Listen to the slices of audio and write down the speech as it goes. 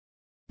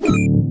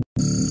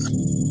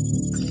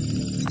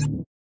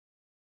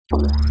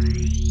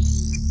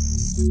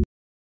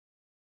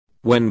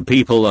When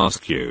people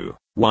ask you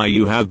why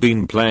you have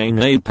been playing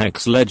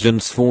Apex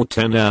Legends for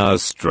 10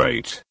 hours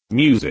straight,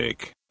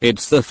 music,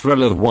 it's the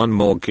thrill of one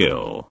more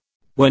kill.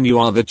 When you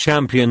are the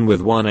champion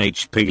with 1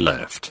 HP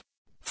left.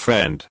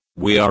 Friend,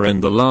 we are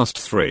in the last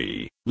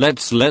 3,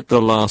 let's let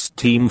the last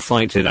team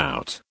fight it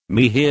out.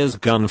 Me hears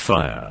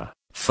gunfire.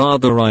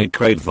 Father, I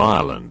crave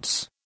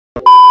violence.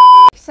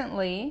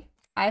 Recently,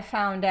 I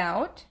found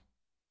out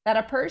that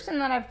a person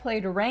that I've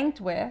played ranked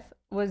with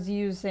was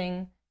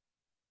using,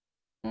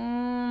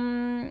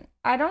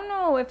 I don't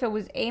know if it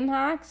was aim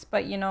hacks,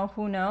 but you know,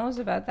 who knows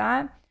about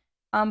that.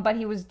 But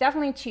he was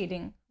definitely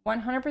cheating,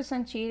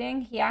 100%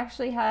 cheating. He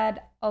actually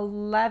had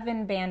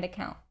 11 banned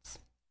accounts.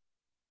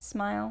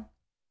 Smile.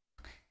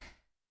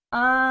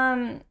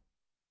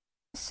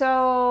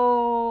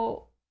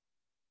 So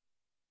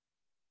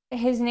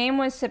his name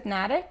was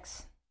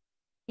Hypnatics.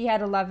 He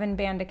had 11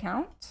 banned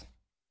accounts.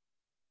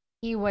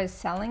 He was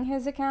selling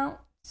his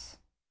accounts.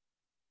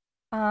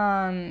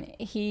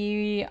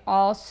 He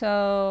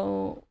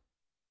also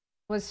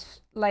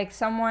was like,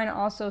 someone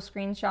also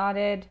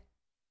screenshotted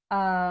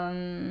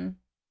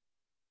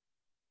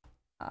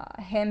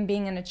him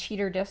being in a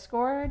cheater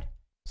Discord.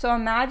 So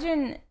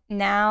imagine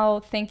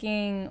now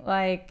thinking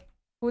like,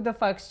 who the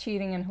fuck's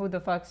cheating and who the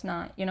fuck's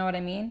not, you know what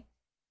I mean?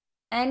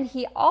 And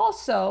he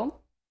also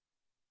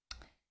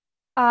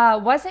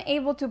wasn't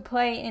able to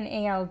play in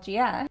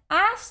ALGS,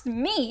 asked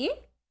me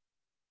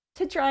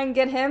to try and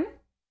get him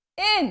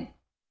in.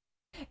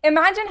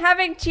 Imagine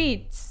having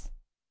cheats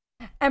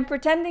and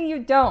pretending you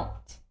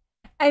don't,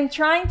 and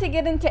trying to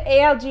get into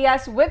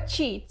ALGS with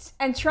cheats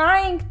and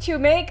trying to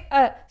make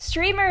a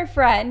streamer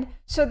friend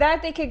so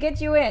that they could get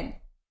you in.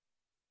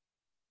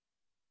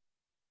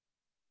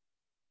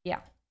 Yeah.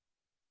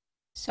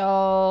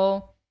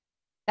 So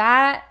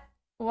that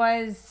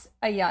was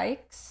a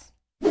yikes.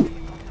 Oh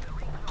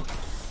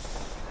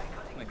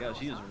my god,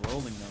 she is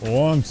rolling now.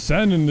 Oh, I'm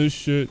sending this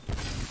shit.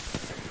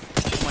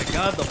 Oh my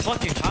god, the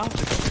fucking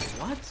optical.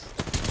 What?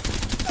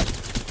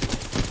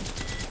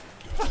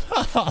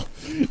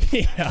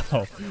 Yeah,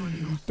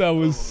 that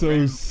was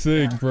so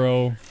sick,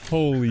 bro.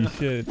 Holy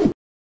shit.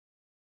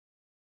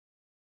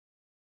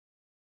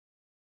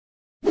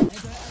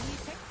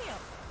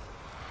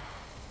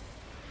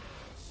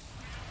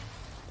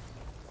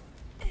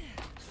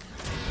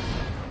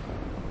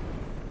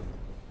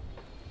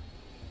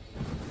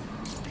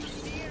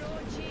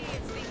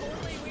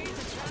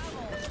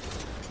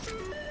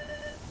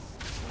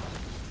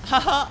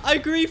 Haha, I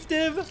griefed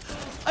him!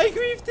 I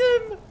griefed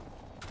him!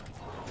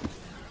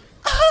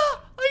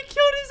 Ah, I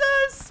killed his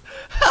ass!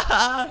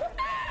 Haha!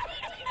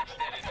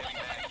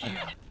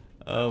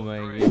 Oh my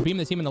god. Beam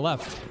the team on the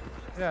left.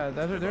 Yeah,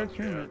 they're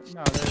team.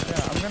 No,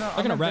 yeah, I'm gonna.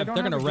 They're gonna rev.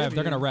 They're gonna rev.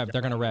 They're gonna rev.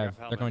 They're gonna rev.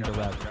 They're going to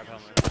rev.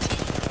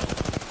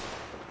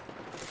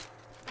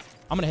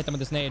 I'm gonna hit them with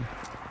this nade.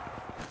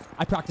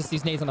 I practice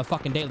these nades on the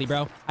fucking daily,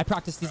 bro. I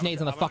practice these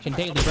nades on the fucking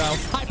daily, bro.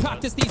 I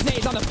practice these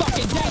nades on the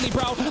fucking daily,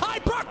 bro. I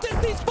practice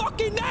these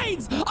fucking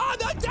nades on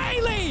the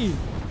daily.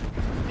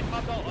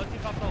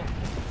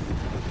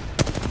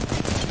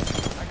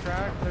 I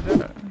cracked. They're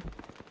dead.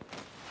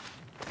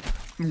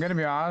 I'm gonna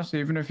be honest.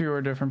 Even if you were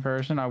a different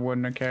person, I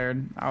wouldn't have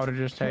cared. I would have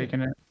just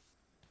taken it.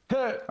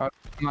 I'm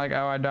like,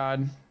 oh, I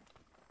died.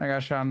 I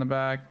got shot in the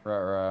back.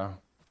 Right.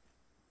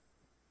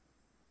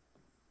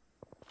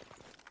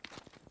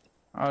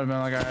 I would have been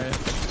like, alright.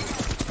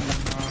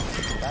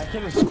 That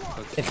kid is.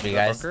 It's me,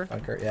 guys.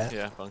 Bunker? Yeah.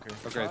 Yeah, bunker.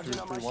 Okay,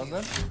 3-3-1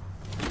 then?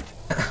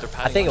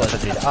 I think it was a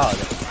 3. Oh,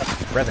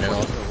 Revenant.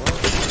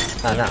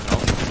 Oh, no.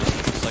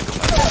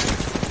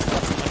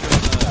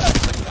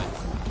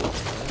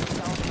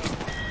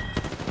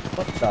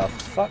 What the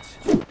fuck?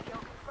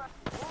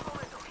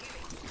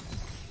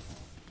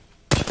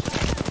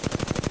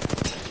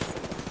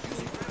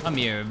 Come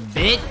here,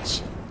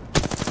 bitch.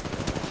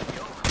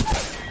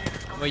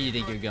 Where you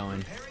think you're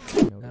going?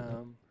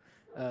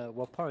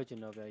 What part of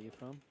Genovia are you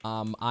from?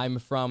 I'm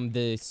from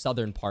the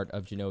southern part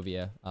of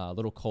Genovia. A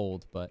little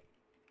cold, but.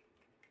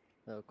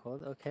 A little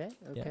cold. Okay.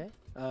 Okay.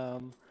 Yeah.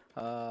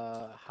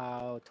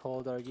 How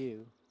tall are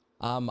you?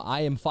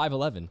 I am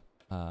 5'11".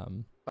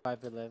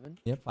 5'11".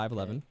 Yep,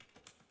 5'11".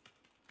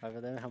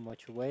 5'11". How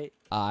much you weigh?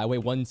 I weigh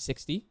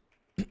 160.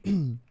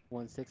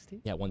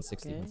 160. Yeah,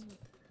 160. Okay.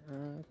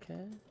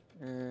 Okay.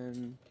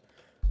 And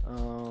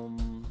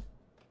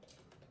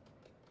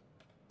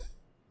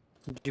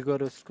did you go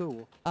to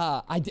school?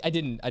 I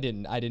didn't.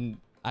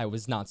 I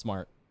was not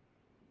smart.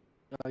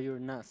 Oh, you're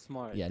not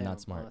smart. Yeah, damn. not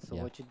smart. So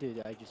yeah. what you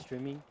do? Are you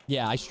streaming?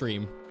 Yeah, I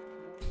stream.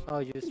 Oh,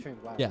 you stream.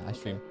 Wow. Yeah, I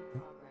stream.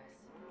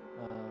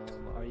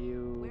 Are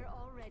you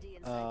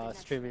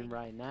streaming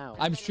right now?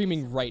 I'm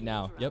streaming right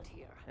now. Yep.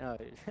 Oh.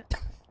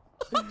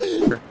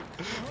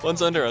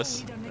 One's under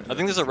us. I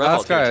think there's a rev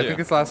last guy. too. I think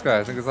it's last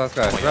guy.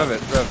 Rev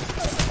it.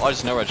 Oh, I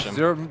just no-regged him.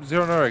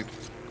 Zero no-reg.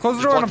 Close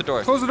the door on him.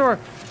 Close the door.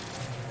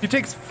 He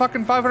takes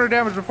fucking 500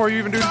 damage before you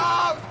even do.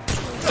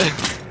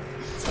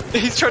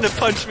 He's trying to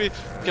punch me.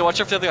 Okay, watch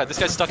out for the other guy. This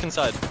guy's stuck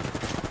inside.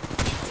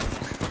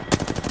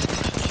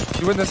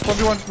 You win this.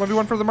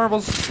 1v1 for the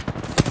marbles.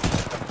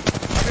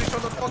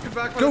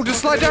 Go,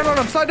 just slide down on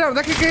him. Slide down.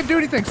 That kid can't do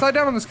anything. Slide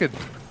down on this kid.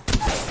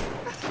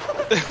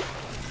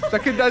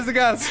 That kid dies the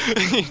gas.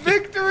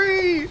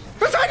 Victory!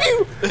 What's on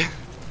you?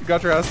 You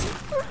got your ass.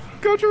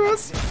 Got your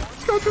ass.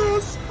 Got your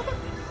ass.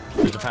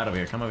 There's a pad over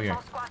here. Come over here.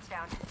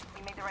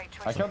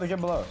 I killed the kid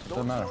below.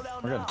 Doesn't matter.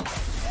 We're good.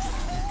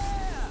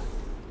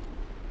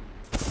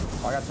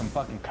 Oh, I got some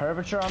fucking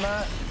curvature on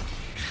that.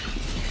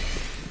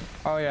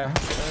 Oh yeah,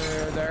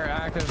 they're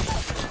active.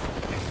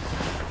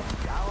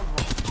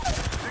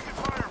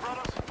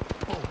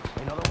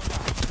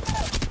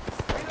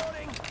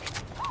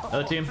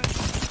 Other team.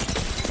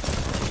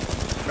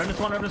 Remnants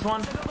one, Remnants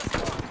one.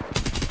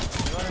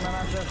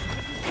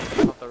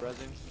 Off the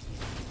resin.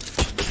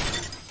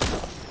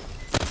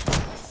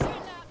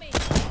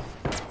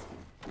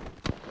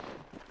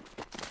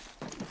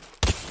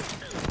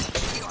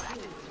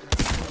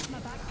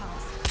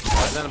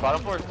 Is that the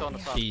bottom floor or still on the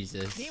top?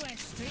 Jesus.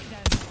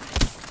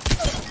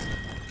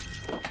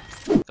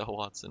 The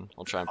Watson.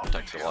 I'll try and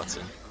protect the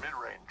Watson.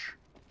 Mid-range.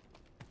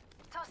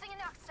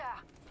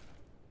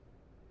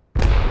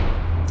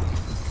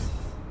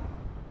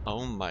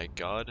 Oh my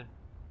god.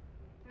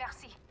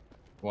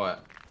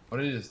 What? What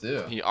did he just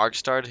do? He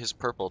arc-starred his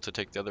purple to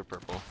take the other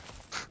purple.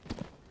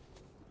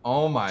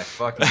 Oh my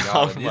fucking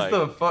god.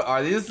 Oh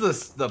Are these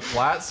the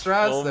plat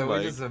strats Oh that we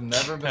my just have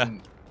never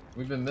been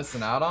we've been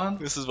missing out on?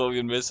 This is what we've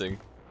been missing.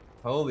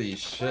 Holy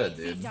shit,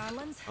 dude. I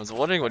was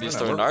wondering what he's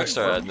throwing an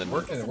arc-star at, and then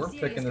we're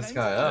picking this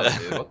guy up,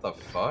 dude. What the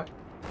fuck?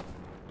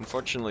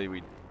 Unfortunately,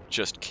 we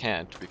just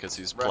can't because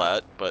he's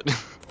plat, but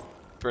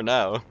for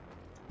now.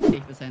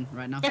 8%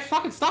 right now. They're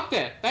fucking stuck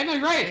there. They're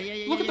not right.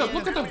 Yeah, Look at them.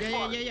 Look at them.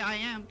 Yeah, I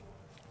am.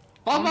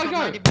 Oh my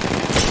god.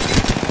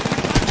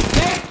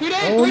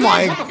 Oh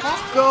my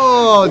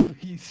god.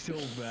 He's so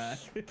bad.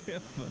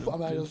 I'm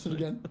gonna listen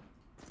again.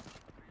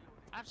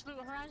 Absolute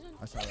Horizon?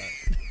 I saw that.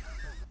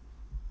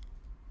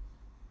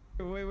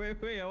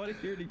 Wait. I want to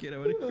hear it again. I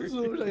want to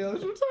hear it again.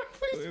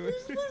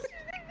 Please.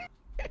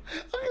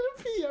 I'm gonna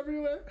pee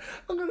everywhere.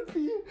 I'm gonna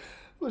pee.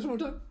 One more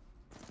time.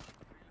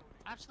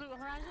 Absolute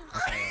Horizon? I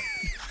saw that.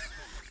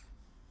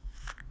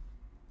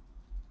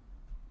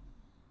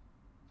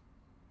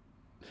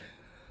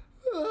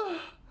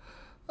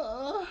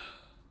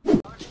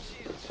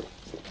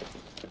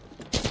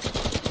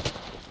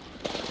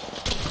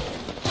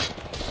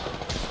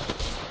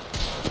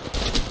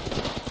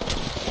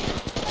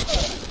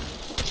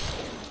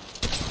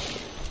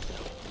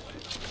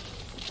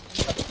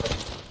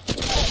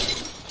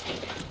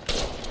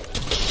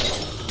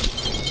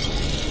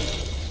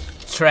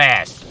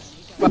 Trash.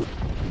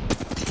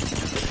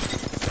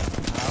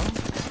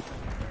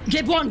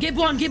 Give one.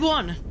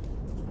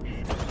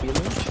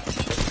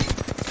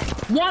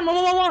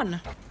 One.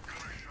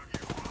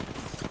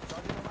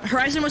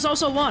 Horizon was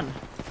also one.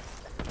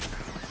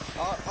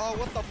 Oh,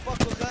 what the fuck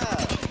was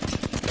that?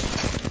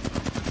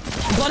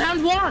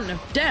 Bloodhound one.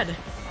 Dead.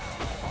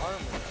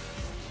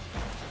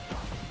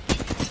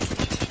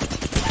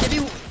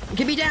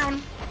 Give me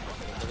down.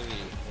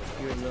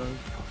 You're alone.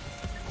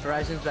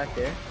 Horizon's back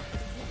there.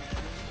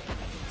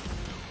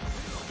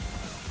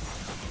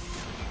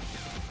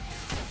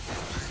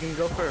 You can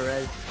go for a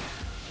res.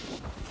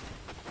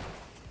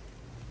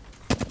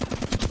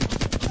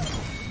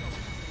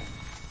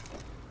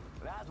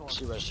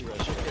 She res.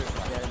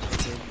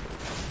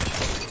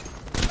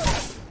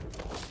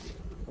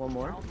 One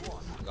more.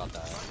 Got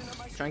that.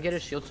 Try and get a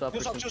shield swap.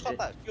 You stop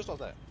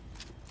that.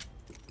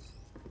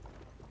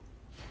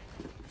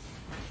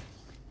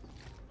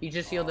 He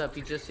just healed up.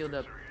 He's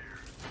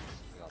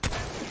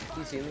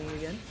healing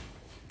again.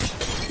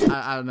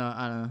 I don't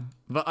know.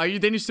 But are you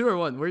Danish too or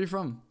what? Where are you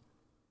from?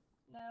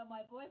 No,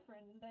 my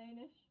boyfriend is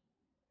Danish.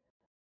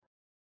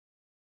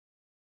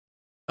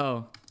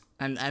 Oh,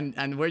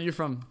 and where are you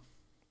from?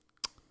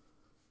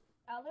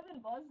 I live in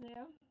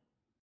Bosnia.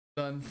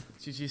 Done.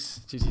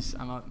 GG's.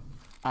 I'm out.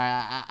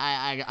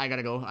 I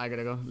gotta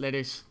go.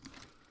 Ladies.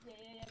 Yeah.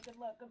 Good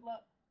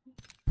luck.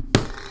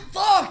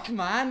 Fuck,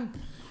 man.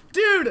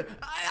 Dude,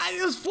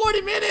 it was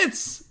 40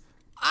 minutes.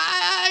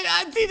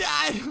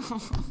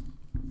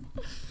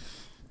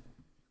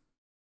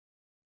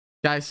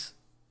 Guys,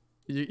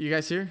 you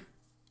guys here?